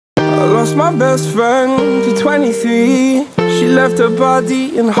I lost my best friend to 23. She left her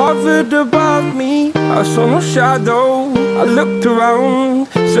body and hovered above me. I saw no shadow, I looked around,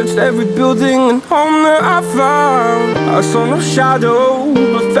 searched every building and home that I found. I saw no shadow,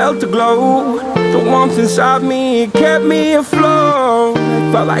 but felt the glow. The warmth inside me, it kept me afloat.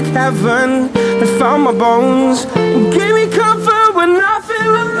 It felt like heaven had found my bones and gave me comfort when I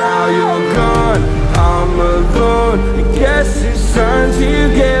feel alone. Now you're gone, I'm alone. I guess it's time to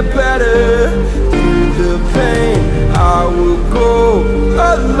get better. Through the pain, I will go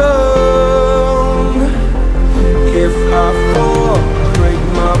alone. If I fall, break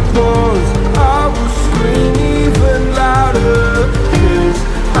my bones, I will scream even louder. 'Cause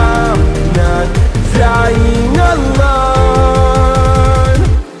I'm not dying alone.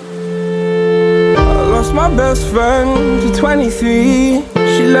 I lost my best friend to 23.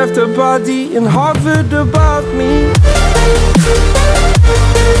 She left her body and hovered above me.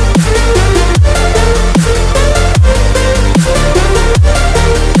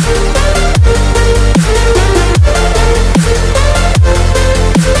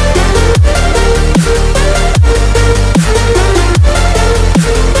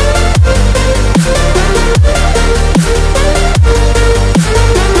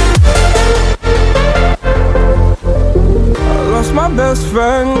 My best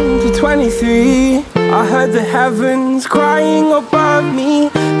friend to 23. I heard the heavens crying above me.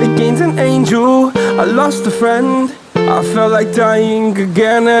 They gained an angel, I lost a friend. I felt like dying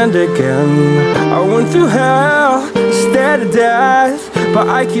again and again. I went through hell, stared at death, but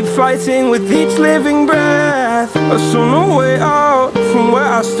I keep fighting with each living breath. I saw no way out from where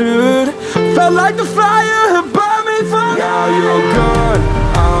I stood. Felt like the fire had burned me from. Now you're gone,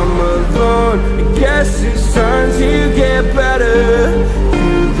 I'm alone. I guess it's time to get better.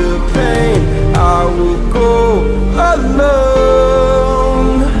 Through the pain, I will go alone.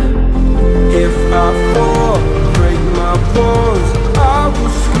 If I fall, break my bones, I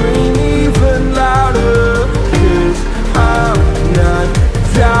will scream even louder. 'Cause I'm not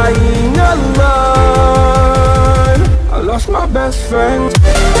dying alone. I lost my best friend.